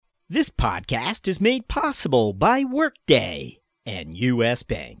This podcast is made possible by Workday and U.S.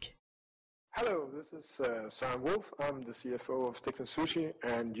 Bank. Hello, this is Sam Wolf. I'm the CFO of Sticks and Sushi,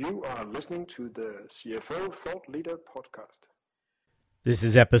 and you are listening to the CFO Thought Leader podcast. This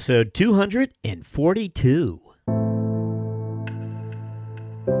is episode 242.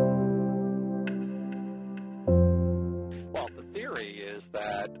 Well, the theory is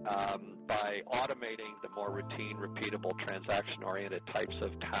that by automating the more routine, repeatable, transaction-oriented types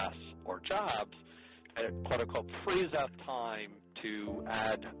of tasks or jobs, it quote-unquote frees up time to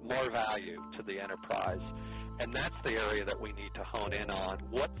add more value to the enterprise. And that's the area that we need to hone in on.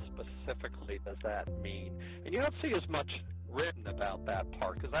 What specifically does that mean? And you don't see as much written about that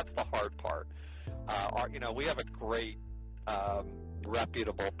part because that's the hard part. We have a great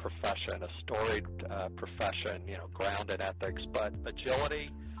reputable profession, a storied profession, grounded in ethics, but agility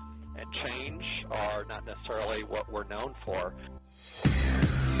and change are not necessarily what we're known for.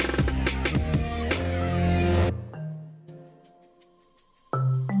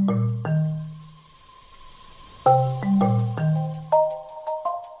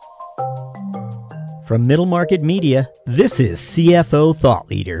 From Middle Market Media, this is CFO Thought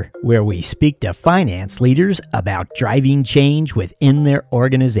Leader, where we speak to finance leaders about driving change within their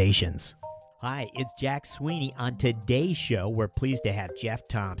organizations. Hi, it's Jack Sweeney. On today's show, we're pleased to have Jeff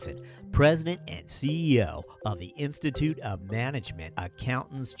Thomson, President and CEO of the Institute of Management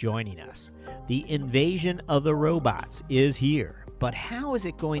Accountants, joining us. The invasion of the robots is here, but how is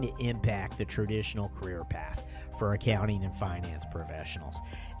it going to impact the traditional career path for accounting and finance professionals?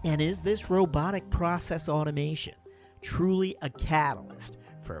 And is this robotic process automation truly a catalyst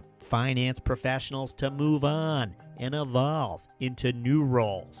for finance professionals to move on and evolve into new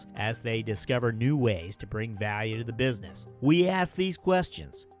roles as they discover new ways to bring value to the business? We ask these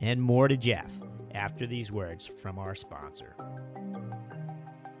questions and more to Jeff after these words from our sponsor.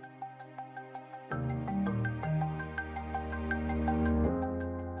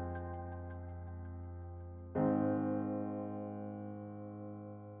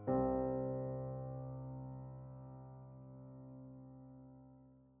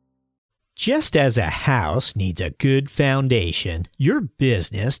 Just as a house needs a good foundation, your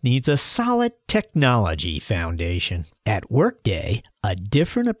business needs a solid technology foundation. At Workday, a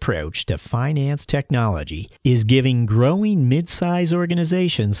different approach to finance technology is giving growing mid-size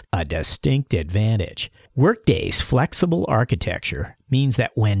organizations a distinct advantage. Workday's flexible architecture means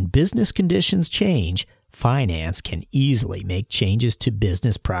that when business conditions change, finance can easily make changes to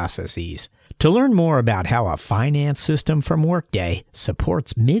business processes. To learn more about how a finance system from Workday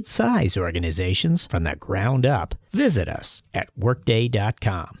supports mid-size organizations from the ground up, visit us at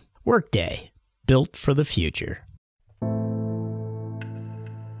workday.com. Workday, built for the future.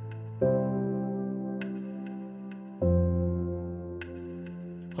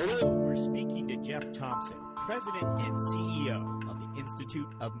 Hello, we're speaking to Jeff Thomson, President and CEO of the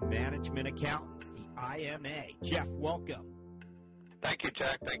Institute of Management Accountants, the IMA. Jeff, welcome. Thank you,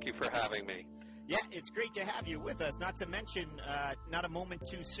 Jack. Thank you for having me. Yeah, it's great to have you with us. Not to mention, not a moment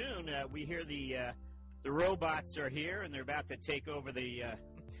too soon, we hear the robots are here and they're about to take over the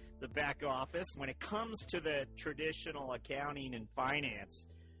back office. When it comes to the traditional accounting and finance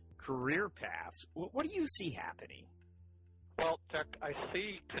career paths, what do you see happening? Well, Jack, I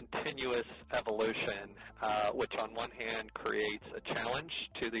see continuous evolution, which on one hand creates a challenge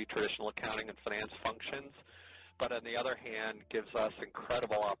to the traditional accounting and finance functions, but on the other hand gives us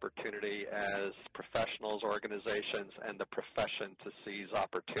incredible opportunity as professionals, organizations, and the profession to seize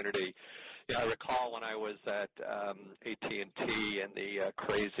opportunity. I recall when I was at AT&T in the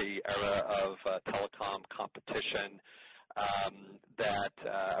crazy era of telecom competition, that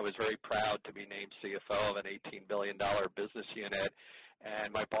I was very proud to be named CFO of an $18 billion business unit.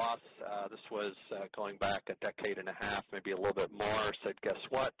 And my boss, this was going back a decade and a half, maybe a little bit more, said, "Guess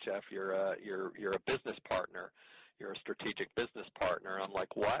what, Jeff? You're a business partner. You're a strategic business partner." I'm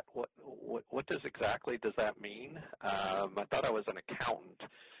like, "What? What does that mean?" I thought I was an accountant,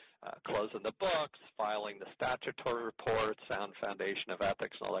 closing the books, filing the statutory reports, sound foundation of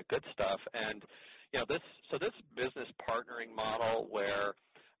ethics, and all that good stuff. And this business partnering model where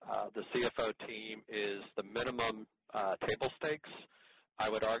the CFO team is the minimum table stakes, I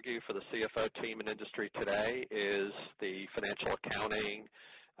would argue for the CFO team in industry today is the financial accounting,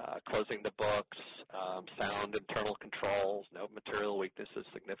 closing the books, sound internal controls, no material weaknesses,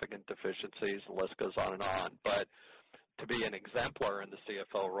 significant deficiencies, the list goes on and on. But to be an exemplar in the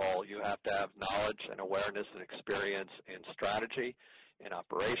CFO role, you have to have knowledge and awareness and experience in strategy, in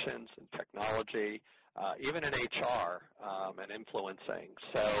operations, in technology, even in HR and influencing.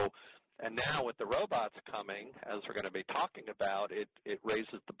 So And now with the robots coming, as we're going to be talking about, it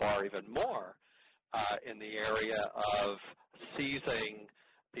raises the bar even more in the area of seizing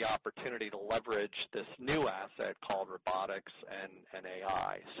the opportunity to leverage this new asset called robotics and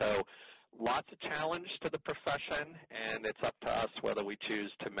AI. So lots of challenge to the profession, and it's up to us whether we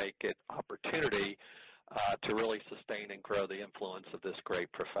choose to make it opportunity to really sustain and grow the influence of this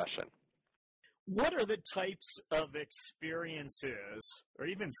great profession. What are the types of experiences or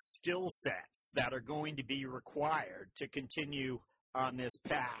even skill sets that are going to be required to continue on this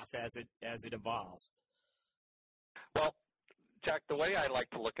path as it evolves? Well, Jack, the way I like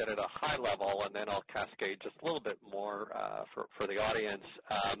to look at it at a high level, and then I'll cascade just a little bit more for the audience.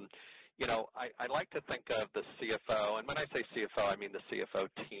 I like to think of the CFO, and when I say CFO, I mean the CFO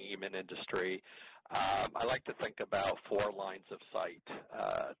team and industry. I like to think about 4 lines of sight.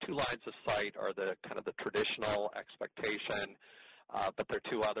 2 lines of sight are the kind of the traditional expectation, but their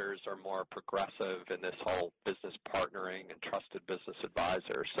 2 others are more progressive in this whole business partnering and trusted business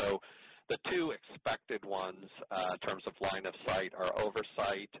advisor. So the 2 expected ones in terms of line of sight are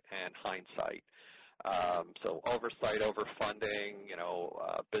oversight and hindsight. So oversight over funding,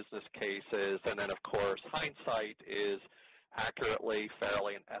 business cases, and then of course hindsight is accurately,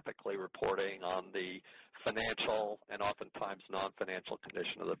 fairly, and ethically reporting on the financial and oftentimes non-financial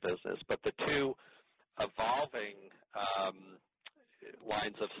condition of the business. But the 2 evolving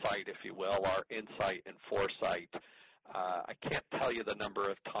lines of sight, if you will, are insight and foresight. I can't tell you the number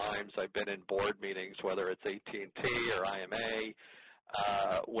of times I've been in board meetings, whether it's AT&T or IMA,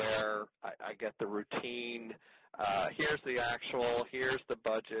 where I get the routine, here's the actual, here's the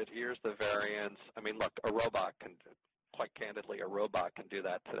budget, here's the variance. I mean, look, a robot can do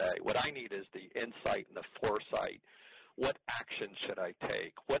that today. What I need is the insight and the foresight. What action should I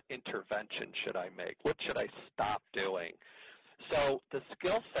take? What intervention should I make? What should I stop doing? So the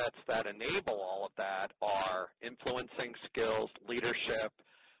skill sets that enable all of that are influencing skills, leadership,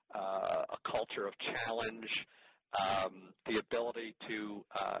 a culture of challenge, the ability to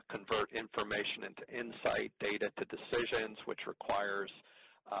convert information into insight, data to decisions, which requires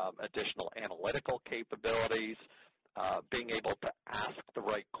additional analytical capabilities, being able to ask the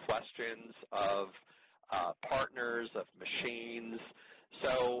right questions of partners, of machines.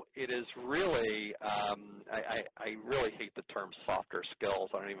 So it is really, I really hate the term softer skills.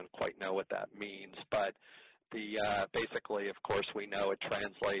 I don't even quite know what that means. But basically, of course, we know it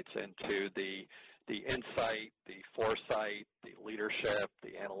translates into the insight, the foresight, the leadership,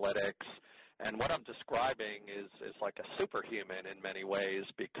 the analytics. And what I'm describing is like a superhuman in many ways,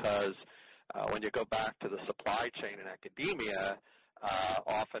 because when you go back to the supply chain in academia,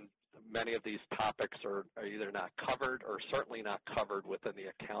 often many of these topics are either not covered or certainly not covered within the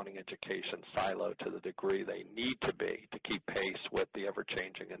accounting education silo to the degree they need to be to keep pace with the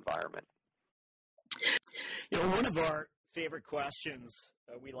ever-changing environment. One of our favorite questions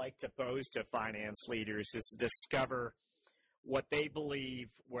we like to pose to finance leaders is to discover what they believe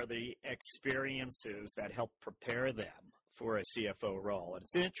were the experiences that helped prepare them for a CFO role. And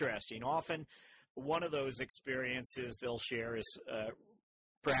it's interesting. Often one of those experiences they'll share is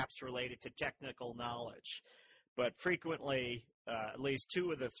perhaps related to technical knowledge, but frequently at least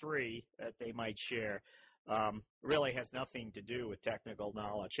 2 of the 3 that they might share really has nothing to do with technical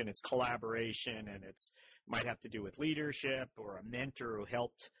knowledge, and it's collaboration, and it's might have to do with leadership or a mentor who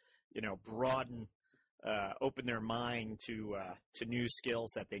helped broaden, open their mind to new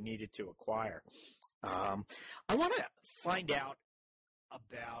skills that they needed to acquire. I want to find out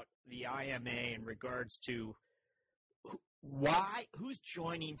about the IMA in regards to who's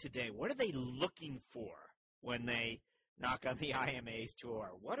joining today. What are they looking for when they knock on the IMA's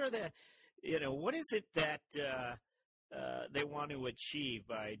door? What are what is it that they want to achieve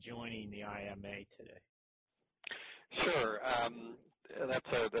by joining the IMA today? Sure.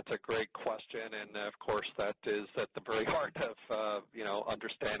 That's a great question, and of course that is at the very heart of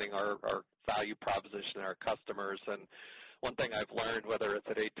understanding our value proposition and our customers. And one thing I've learned, whether it's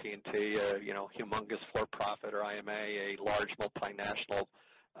at AT&T, humongous for-profit, or IMA, a large multinational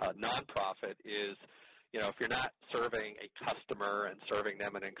nonprofit, is if you're not serving a customer and serving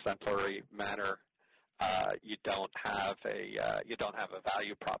them in an exemplary manner, you don't have a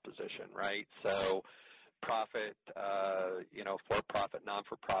value proposition, right? So profit, for-profit,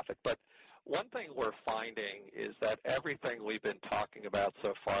 non-for-profit. But one thing we're finding is that everything we've been talking about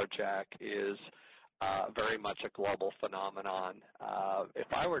so far, Jack, is very much a global phenomenon. If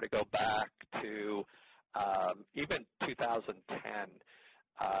I were to go back to even 2010,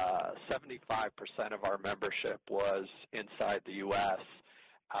 75% of our membership was inside the U.S.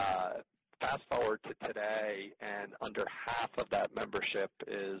 fast forward to today, and under half of that membership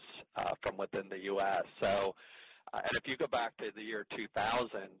is from within the U.S. So, and if you go back to the year 2000,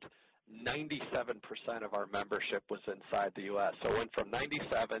 97% of our membership was inside the U.S. So it went from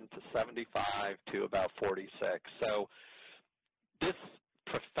 97 to 75 to about 46. So this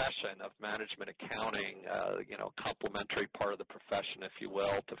profession of management accounting, complementary part of the profession, if you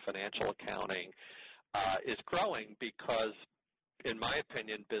will, to financial accounting, is growing because, in my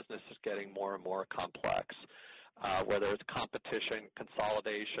opinion, business is getting more and more complex. Whether it's competition,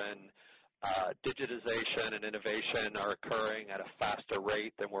 consolidation, digitization, and innovation are occurring at a faster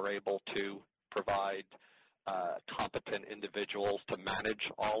rate than we're able to provide competent individuals to manage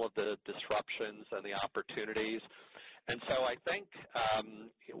all of the disruptions and the opportunities. And so I think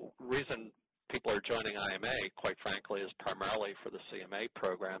the reason people are joining IMA, quite frankly, is primarily for the CMA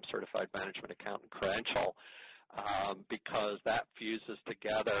program, Certified Management Accountant Credential, because that fuses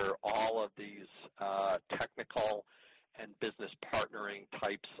together all of these technical and business partnering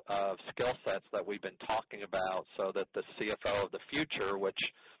types of skill sets that we've been talking about, so that the CFO of the future, which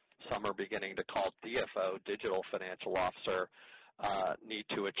some are beginning to call DFO, Digital Financial Officer, need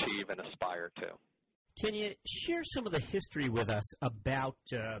to achieve and aspire to. Can you share some of the history with us about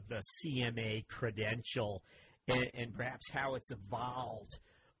the CMA credential and perhaps how it's evolved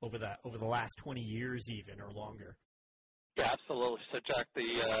over the last 20 years even or longer? Yeah, absolutely. So, Jack,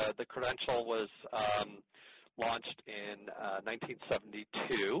 the credential was launched in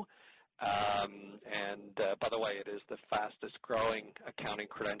 1972. And by the way, it is the fastest growing accounting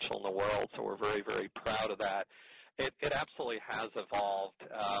credential in the world, so we're very, very proud of that. It absolutely has evolved.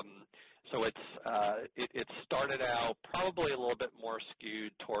 So it started out probably a little bit more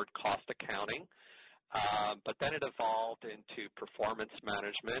skewed toward cost accounting, but then it evolved into performance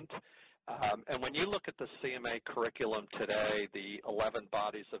management. And when you look at the CMA curriculum today, the 11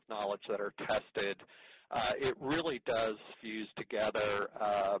 bodies of knowledge that are tested, it really does fuse together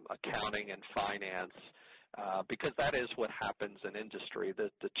accounting and finance, because that is what happens in industry. The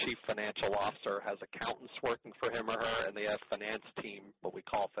chief financial officer has accountants working for him or her, and they have finance team, what we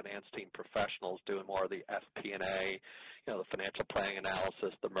call finance team professionals, doing more of the FP&A, the financial planning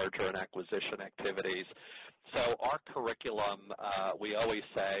analysis, the merger and acquisition activities. So our curriculum, we always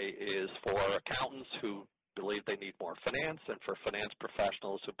say, is for accountants who believe they need more finance, and for finance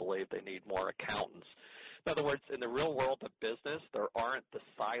professionals who believe they need more accountants. In other words, in the real world of business, there aren't the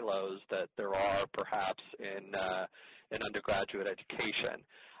silos that there are perhaps in undergraduate education.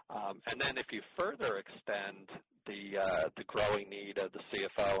 And then if you further extend the growing need of the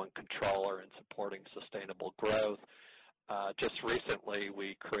CFO and controller in supporting sustainable growth, just recently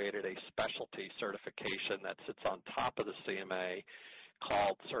we created a specialty certification that sits on top of the CMA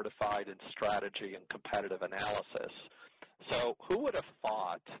called Certified in Strategy and Competitive Analysis. So who would have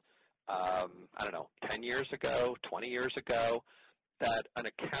thought, 10 years ago, 20 years ago, that an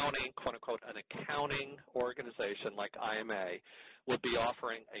accounting, quote-unquote, an accounting organization like IMA would be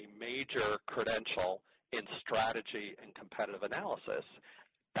offering a major credential in strategy and competitive analysis?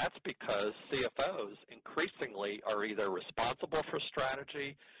 That's because CFOs increasingly are either responsible for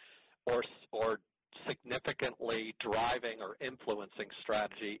strategy or significantly driving or influencing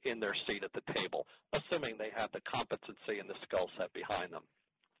strategy in their seat at the table, assuming they have the competency and the skill set behind them.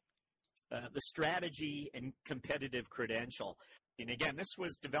 The strategy and competitive credential. And again, this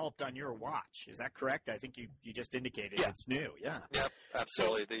was developed on your watch. Is that correct? I think you just indicated It's new. Yeah. Yep,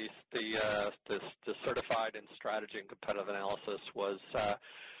 absolutely. The certified in strategy and competitive analysis was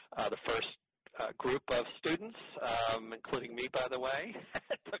the first group of students, including me, by the way,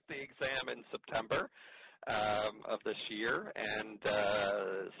 took the exam in September of this year, and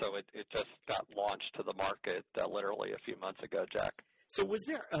so it just got launched to the market literally a few months ago, Jack. So was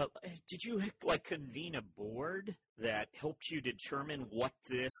there did you convene a board that helped you determine what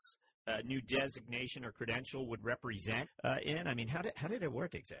this new designation or credential would represent in? I mean, how did it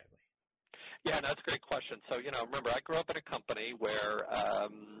work exactly? Yeah, that's a great question. So, remember, I grew up in a company where,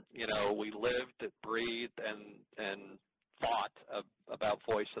 we lived, breathed, and thought about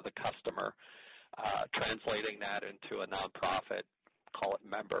voice of the customer, translating that into a nonprofit, call it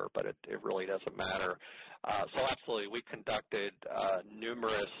member, but it really doesn't matter. So absolutely, we conducted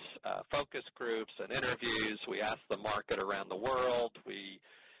numerous focus groups and interviews. We asked the market around the world. We,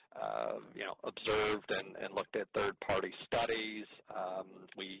 observed and looked at third-party studies.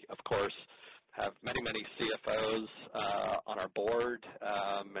 We, of course, have many CFOs on our board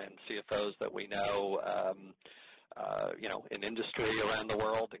and CFOs that we know, in industry around the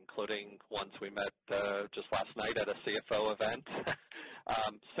world, including ones we met just last night at a CFO event.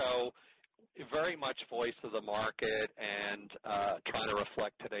 So very much voice of the market and trying to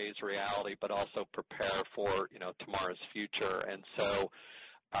reflect today's reality, but also prepare for tomorrow's future. And so,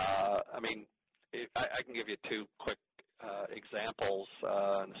 I can give you two quick examples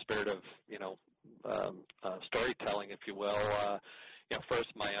in the spirit of storytelling, if you will.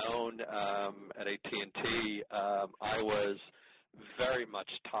 First, my own at AT&T, I was very much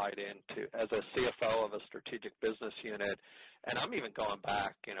tied into as a CFO of a strategic business unit, and I'm even going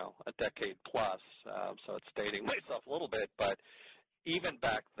back, a decade plus. So it's dating myself a little bit, but even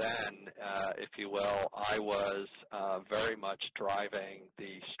back then, if you will, I was very much driving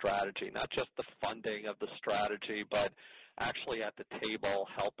the strategy, not just the funding of the strategy, but actually at the table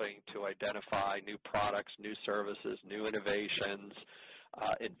helping to identify new products, new services, new innovations,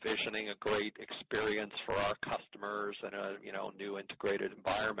 envisioning a great experience for our customers in a new integrated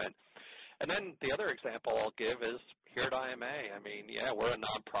environment. And then the other example I'll give is here at IMA. I mean, yeah, we're a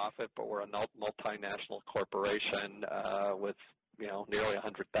nonprofit, but we're a multinational corporation with nearly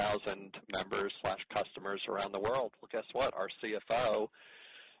 100,000 members/customers around the world. Well, guess what? Our CFO,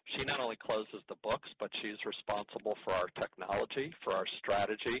 she not only closes the books, but she's responsible for our technology, for our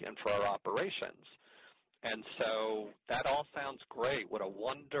strategy, and for our operations. And so that all sounds great. What a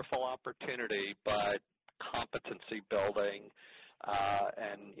wonderful opportunity, but competency building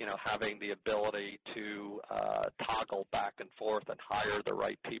and, having the ability to toggle back and forth and hire the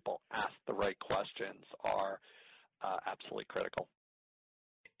right people, ask the right questions are absolutely critical.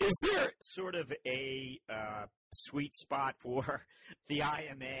 Is there sort of a sweet spot for the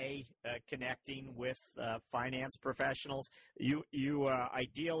IMA connecting with finance professionals? You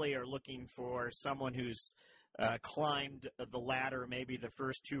ideally are looking for someone who's climbed the ladder, maybe the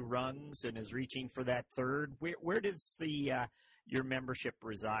first two rungs, and is reaching for that third. Where does your membership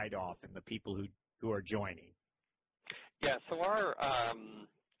reside often, the people who are joining? Yeah, so our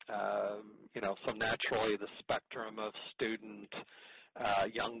so naturally the spectrum of student,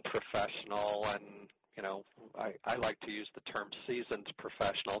 young professional, and I like to use the term seasoned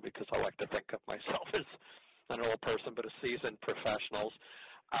professional because I like to think of myself as not an old person, but a seasoned professionals.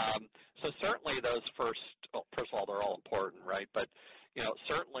 So certainly those first of all, they're all important, right? But,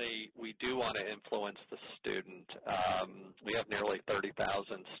 certainly we do want to influence the student. We have nearly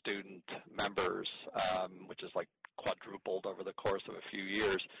 30,000 student members, which is like quadrupled over the course of a few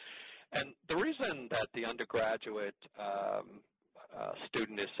years. And the reason that the undergraduate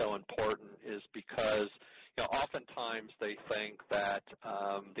student is so important is because oftentimes they think that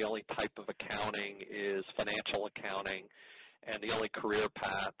the only type of accounting is financial accounting, and the only career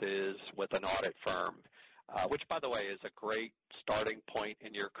path is with an audit firm, which, by the way, is a great starting point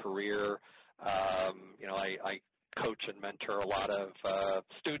in your career. I coach and mentor a lot of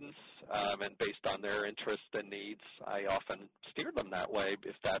students, and based on their interests and needs, I often steer them that way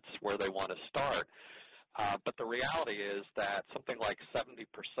if that's where they want to start. But the reality is that something like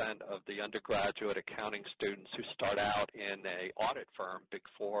 70% of the undergraduate accounting students who start out in an audit firm, Big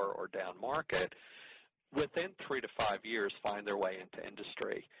Four or down market, within 3 to 5 years find their way into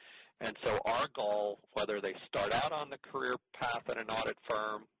industry. And so our goal, whether they start out on the career path at an audit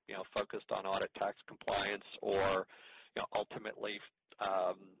firm, focused on audit, tax, compliance, or ultimately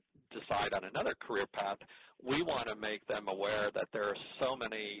decide on another career path, we want to make them aware that there are so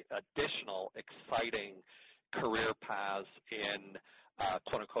many additional exciting career paths in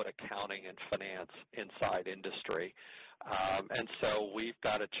quote-unquote accounting and finance inside industry. And so we've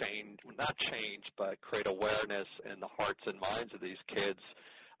got to but create awareness in the hearts and minds of these kids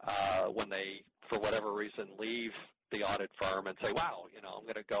when they, for whatever reason, leave the audit firm and say, wow, I'm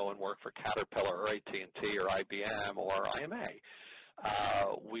going to go and work for Caterpillar or AT&T or IBM or IMA.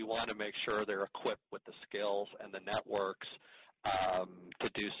 We want to make sure they're equipped with the skills and the networks to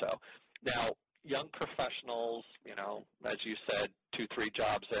do so. Now, young professionals, as you said, 2-3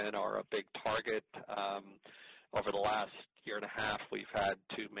 jobs in are a big target. Over the last year and a half, we've had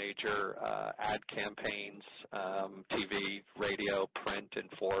 2 major ad campaigns, TV, radio, print, in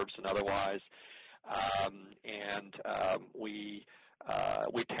Forbes and otherwise.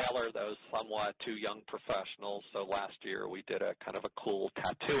 We tailor those somewhat to young professionals. So last year we did a kind of a cool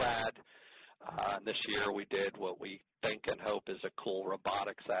tattoo ad. And this year we did what we think and hope is a cool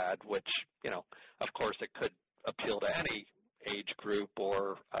robotics ad, which, of course it could appeal to any age group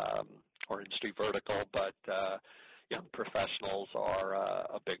or industry vertical, but young professionals are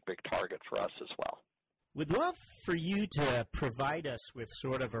a big target for us as well. Would love for you to provide us with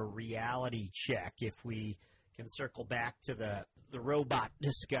sort of a reality check, if we can circle back to the robot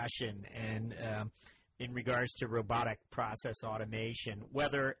discussion and in regards to robotic process automation,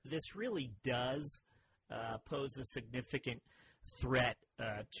 whether this really does pose a significant threat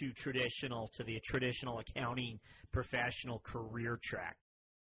to the traditional accounting professional career track?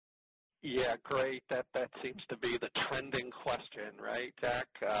 Yeah, great. That seems to be the trending question, right, Jack?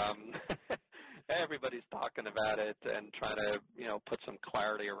 Everybody's talking about it and trying to, put some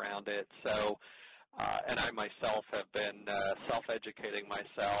clarity around it. So, and I myself have been self-educating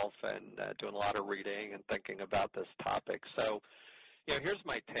myself and doing a lot of reading and thinking about this topic. So, here's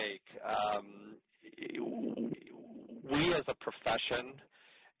my take. We as a profession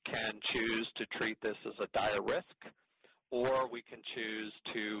can choose to treat this as a dire risk, or we can choose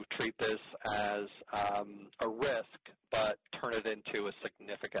to treat this as a risk but turn it into a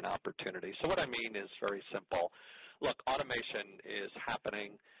significant opportunity. So what I mean is very simple. Look, automation is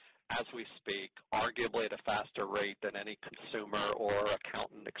happening as we speak, arguably at a faster rate than any consumer or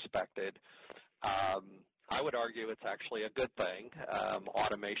accountant expected. I would argue it's actually a good thing.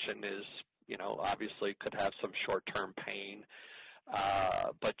 Automation is, obviously could have some short-term pain.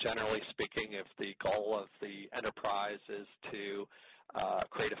 But generally speaking, if the goal of the enterprise is to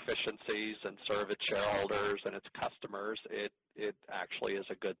create efficiencies and serve its shareholders and its customers, it actually is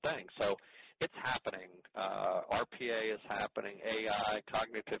a good thing. So it's happening. RPA is happening. AI,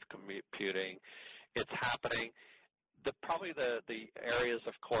 cognitive computing, it's happening. Probably the areas,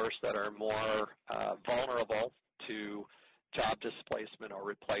 of course, that are more vulnerable to job displacement or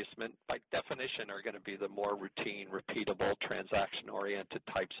replacement, by definition, are going to be the more routine, repeatable, transaction-oriented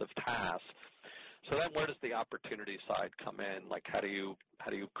types of tasks. So then where does the opportunity side come in? Like how do you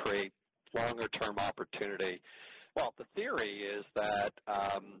create longer-term opportunity? Well, the theory is that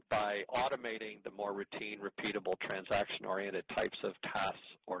by automating the more routine, repeatable, transaction-oriented types of tasks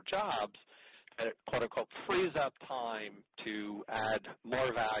or jobs, it, quote-unquote, frees up time to add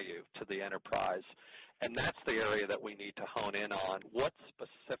more value to the enterprise. And that's the area that we need to hone in on. What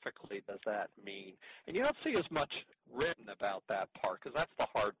specifically does that mean? And you don't see as much written about that part because that's the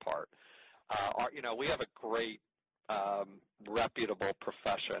hard part. We have a great, reputable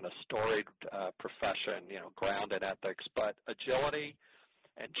profession, a storied profession, ground in ethics, but agility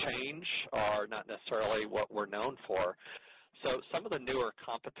and change are not necessarily what we're known for. So some of the newer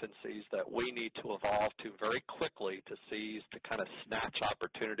competencies that we need to evolve to very quickly to seize, to kind of snatch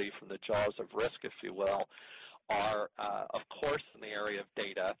opportunity from the jaws of risk, if you will, are, of course, in the area of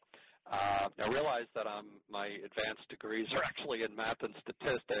data. Now, realize that my advanced degrees are actually in math and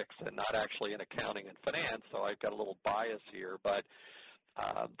statistics and not actually in accounting and finance, so I've got a little bias here, but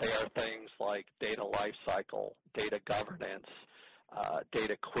they are things like data lifecycle, data governance,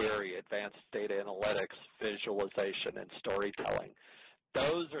 data query, advanced data analytics, visualization, and storytelling.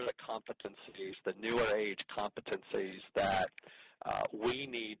 Those are the competencies, the newer age competencies that we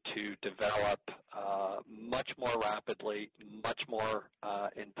need to develop much more rapidly, much more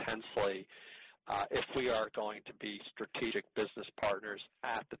intensely if we are going to be strategic business partners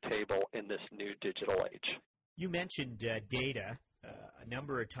at the table in this new digital age. You mentioned data a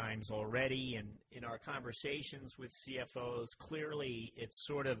number of times already, and in our conversations with CFOs, clearly it's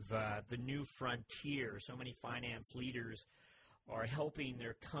sort of the new frontier. So many finance leaders are helping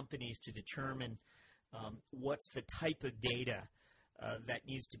their companies to determine what's the type of data that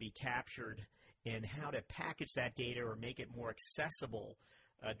needs to be captured and how to package that data or make it more accessible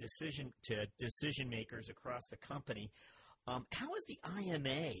to decision makers across the company. How is the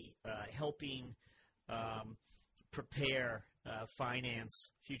IMA helping prepare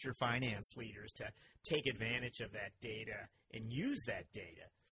future finance leaders to take advantage of that data and use that data?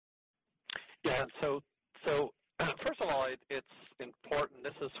 Yeah, so first of all, it's important.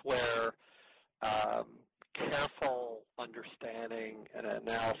 This is where careful understanding and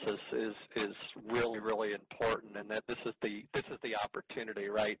analysis is really, really important, and that this is the opportunity,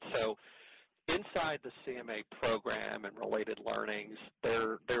 right? So inside the CMA program and related learnings,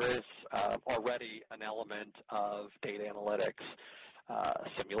 there is already an element of data analytics,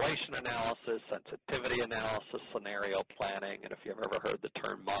 simulation analysis, sensitivity analysis, scenario planning, and if you've ever heard the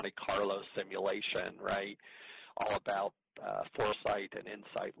term Monte Carlo simulation, right, all about foresight and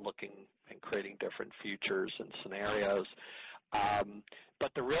insight, looking and creating different futures and scenarios.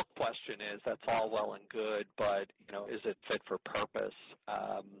 But the real question is, that's all well and good, but is it fit for purpose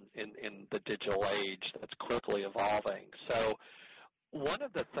in the digital age that's quickly evolving? So one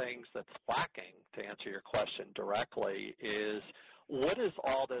of the things that's lacking, to answer your question directly, is what does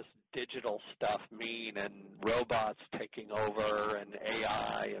all this digital stuff mean, and robots taking over and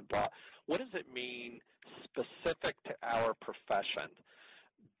AI and blah? What does it mean specific to our profession?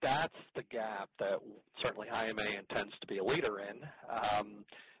 That's the gap that certainly IMA intends to be a leader in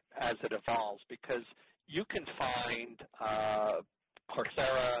as it evolves, because you can find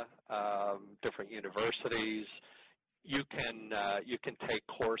Coursera, different universities, you can take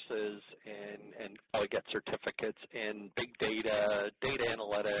courses and probably get certificates in big data, data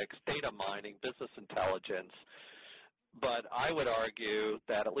analytics, data mining, business intelligence. But I would argue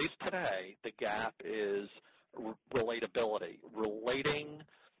that at least today, the gap is relatability, relating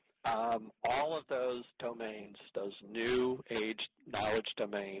all of those domains, those new age knowledge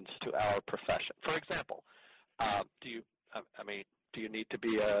domains, to our profession. For example, do you need to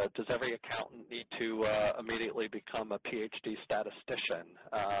be does every accountant need to immediately become a PhD statistician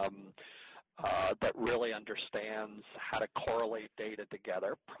that really understands how to correlate data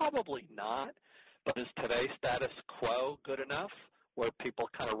together? Probably not. But is today's status quo good enough where people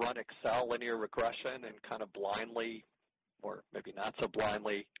kind of run Excel linear regression and kind of blindly, or maybe not so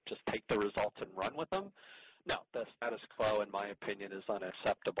blindly, just take the results and run with them? No, the status quo, in my opinion, is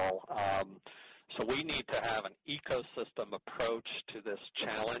unacceptable. So we need to have an ecosystem approach to this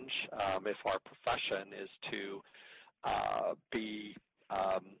challenge if our profession is to be,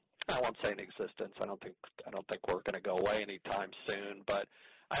 I won't say in existence. I don't think we're going to go away anytime soon, but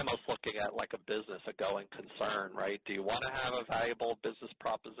I'm almost looking at like a business, a going concern, right? Do you want to have a valuable business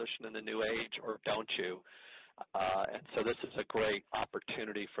proposition in the new age, or don't you? And so this is a great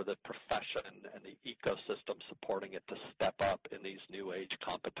opportunity for the profession and the ecosystem supporting it to step up in these new age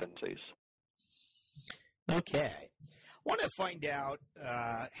competencies. Okay. I want to find out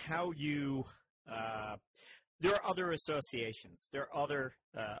how you there are other associations. There are other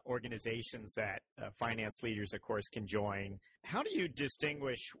organizations that finance leaders, of course, can join. How do you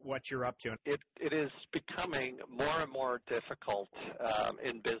distinguish what you're up to? It is becoming more and more difficult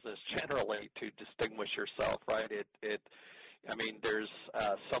in business generally to distinguish yourself, right? There's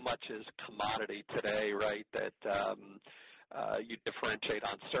so much is commodity today, right, that you differentiate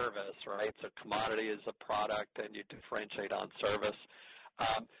on service, right? So commodity is a product, and you differentiate on service.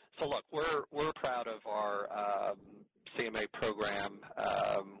 So look, we're proud of our CMA program.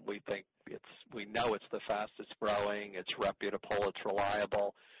 We know it's the fastest growing. It's reputable. It's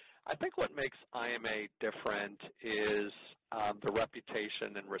reliable. I think what makes IMA different is the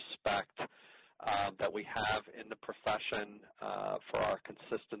reputation and respect that we have in the profession for our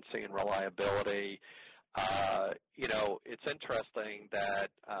consistency and reliability. It's interesting that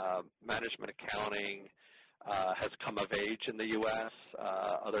management accounting has come of age in the U.S.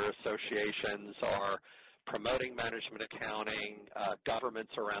 Other associations are promoting management accounting.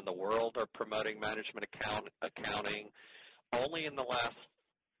 Governments around the world are promoting management accounting. Only in the last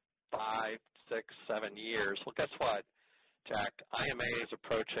 5, 6, 7 years. Well, guess what, Jack? IMA is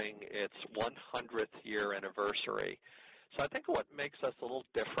approaching its 100th year anniversary. So I think what makes us a little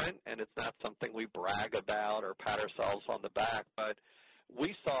different, and it's not something we brag about or pat ourselves on the back, but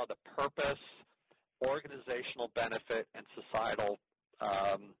we saw the purpose, organizational benefit, and societal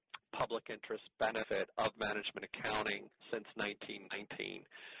public interest benefit of management accounting since 1919.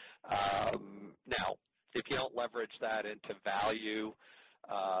 Now, if you don't leverage that into value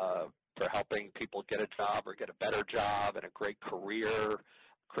for helping people get a job or get a better job and a great career,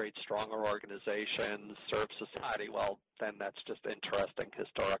 create stronger organizations, serve society, well, then that's just interesting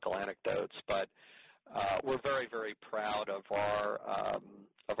historical anecdotes. But we're very, very proud of our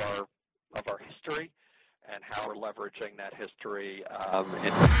history and how we're leveraging that history.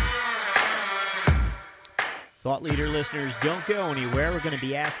 Thought Leader listeners, don't go anywhere. We're going to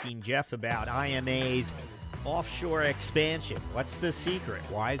be asking Jeff about IMA's offshore expansion. What's the secret?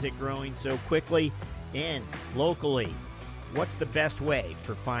 Why is it growing so quickly? And locally, what's the best way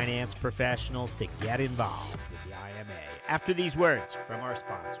for finance professionals to get involved with the IMA? After these words from our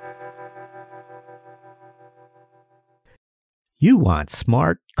sponsor. You want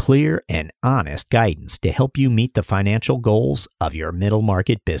smart, clear, and honest guidance to help you meet the financial goals of your middle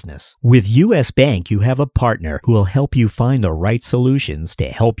market business. With U.S. Bank, you have a partner who will help you find the right solutions to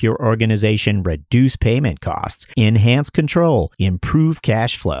help your organization reduce payment costs, enhance control, improve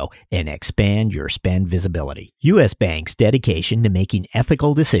cash flow, and expand your spend visibility. U.S. Bank's dedication to making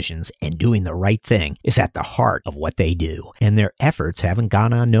ethical decisions and doing the right thing is at the heart of what they do, and their efforts haven't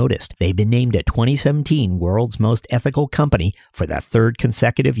gone unnoticed. They've been named a 2017 World's Most Ethical Company for the third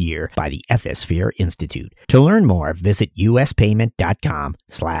consecutive year by the Ethisphere Institute. To learn more, visit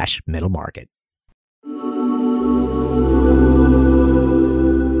uspayment.com/middlemarket.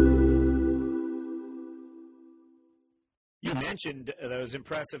 You mentioned those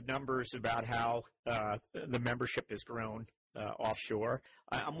impressive numbers about how the membership has grown offshore.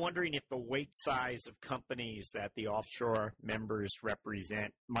 I'm wondering if the weight size of companies that the offshore members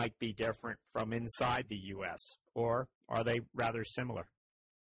represent might be different from inside the U.S., or are they rather similar?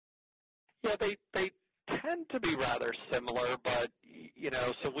 Yeah, they tend to be rather similar, but,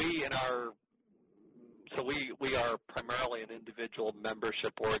 so we in our So we are primarily an individual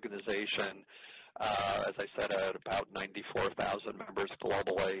membership organization, as I said, at about 94,000 members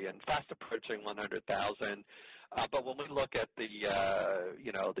globally and fast approaching 100,000. But when we look at the,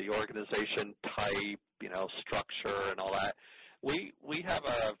 the organization type, structure and all that, we have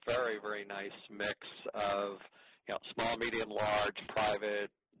a very, very nice mix of, small, medium, large, private,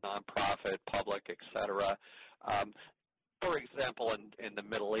 nonprofit, public, et cetera. For example, in the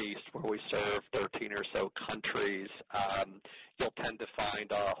Middle East, where we serve 13 or so countries, you'll tend to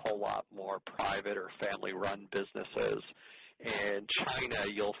find a whole lot more private or family-run businesses. In China,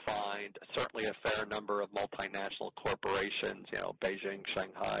 you'll find certainly a fair number of multinational corporations, Beijing,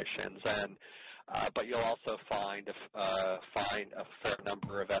 Shanghai, Shenzhen, but you'll also find a fair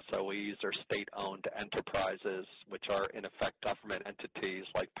number of SOEs or state-owned enterprises, which are in effect government entities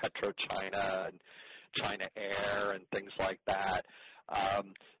like PetroChina and China Air and things like that.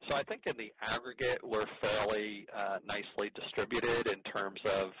 So I think in the aggregate, we're fairly nicely distributed in terms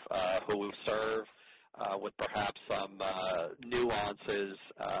of who we serve, with perhaps some nuances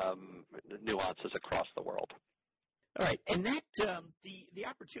across the world. All right, and that the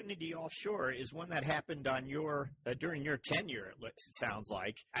opportunity offshore is one that happened on during your tenure. It sounds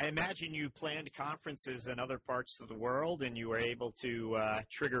like. I imagine you planned conferences in other parts of the world, and you were able to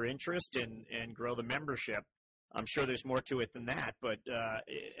trigger interest and grow the membership. I'm sure there's more to it than that, but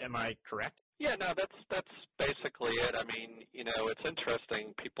am I correct? Yeah, no, that's basically it. I mean, it's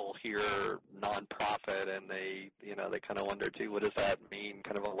interesting. People hear nonprofit and they kind of wonder, gee, what does that mean?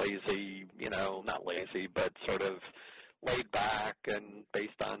 Kind of a lazy, not lazy, but sort of laid back and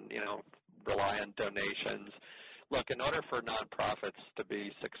based on, rely on donations. Look, in order for nonprofits to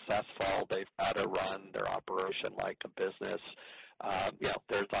be successful, they've got to run their operation like a business.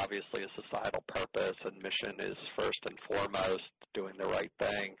 There's obviously a societal purpose, and mission is first and foremost doing the right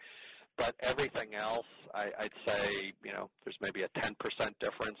thing. But everything else, I'd say, there's maybe a 10%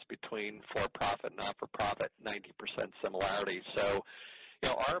 difference between for-profit and not-for-profit, 90% similarity. So,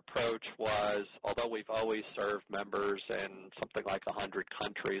 our approach was, although we've always served members in something like 100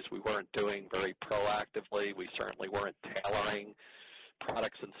 countries, we weren't doing very proactively. We certainly weren't tailoring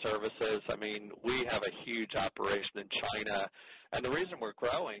products and services. I mean, we have a huge operation in China, and the reason we're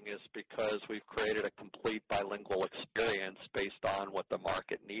growing is because we've created a complete bilingual experience based on what the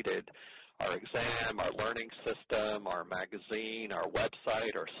market needed. Our exam, our learning system, our magazine, our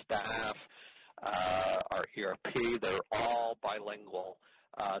website, our staff, our ERP, they're all bilingual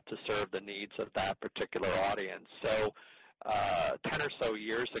to serve the needs of that particular audience. So 10 or so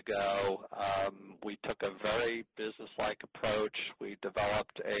years ago, we took a very business-like approach. We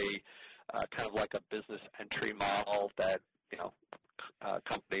developed a kind of like a business entry model that,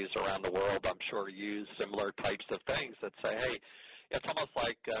 companies around the world, I'm sure, use similar types of things that say, hey, it's almost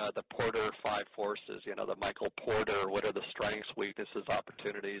like the Porter 5 forces, the Michael Porter, what are the strengths, weaknesses,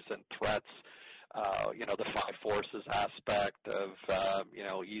 opportunities, and threats, the 5 forces aspect of,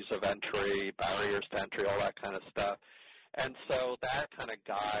 ease of entry, barriers to entry, all that kind of stuff. And so that kind of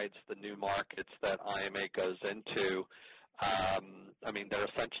guides the new markets that IMA goes into. There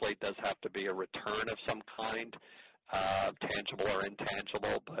essentially does have to be a return of some kind, tangible or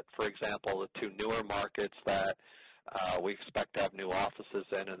intangible. But, for example, the 2 newer markets that we expect to have new offices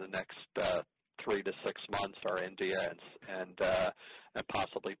in the next 3 to 6 months are India and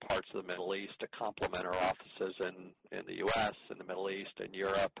possibly parts of the Middle East to complement our offices in the U.S., in the Middle East, in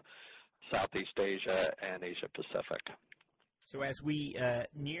Europe, Southeast Asia, and Asia Pacific. So as we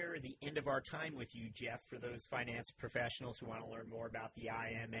near the end of our time with you, Jeff, for those finance professionals who want to learn more about the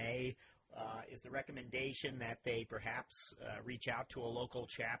IMA, is the recommendation that they perhaps reach out to a local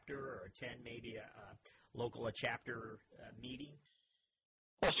chapter or attend maybe a chapter meeting?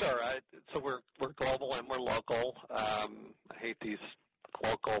 Well, sure. So we're global and we're local. I hate these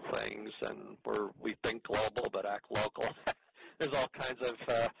local things, and we think global but act local. There's all kinds of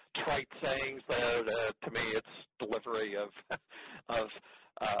trite sayings there. To me, it's delivery of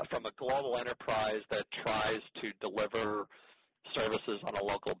from a global enterprise that tries to deliver services on a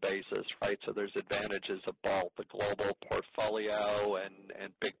local basis, right? So there's advantages of both the global portfolio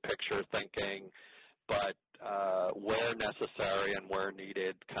and big picture thinking, but where necessary and where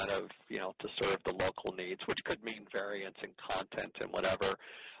needed, kind of, to serve the local needs, which could mean variance in content and whatever.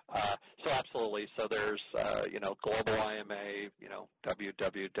 So absolutely. So there's, global IMA,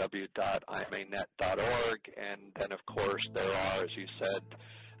 www.imanet.org. And then, of course, there are, as you said,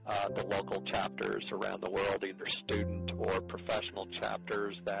 the local chapters around the world, either student or professional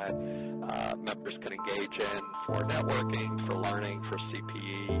chapters that members can engage in for networking, for learning, for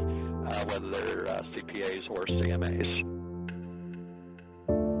CPE, whether they're CPAs or CMAs.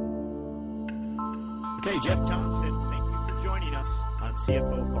 Okay, Jeff Thomson, thank you for joining us on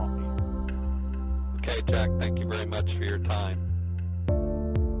CFO Thought Leader. Okay, Jack, thank you very much for your time.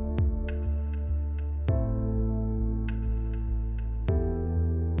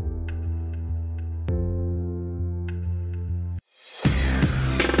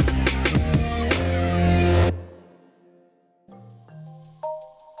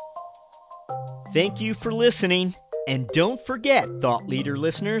 Thank you for listening. And don't forget, Thought Leader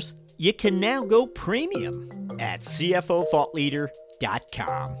listeners, you can now go premium at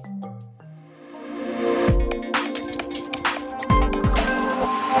CFOThoughtLeader.com.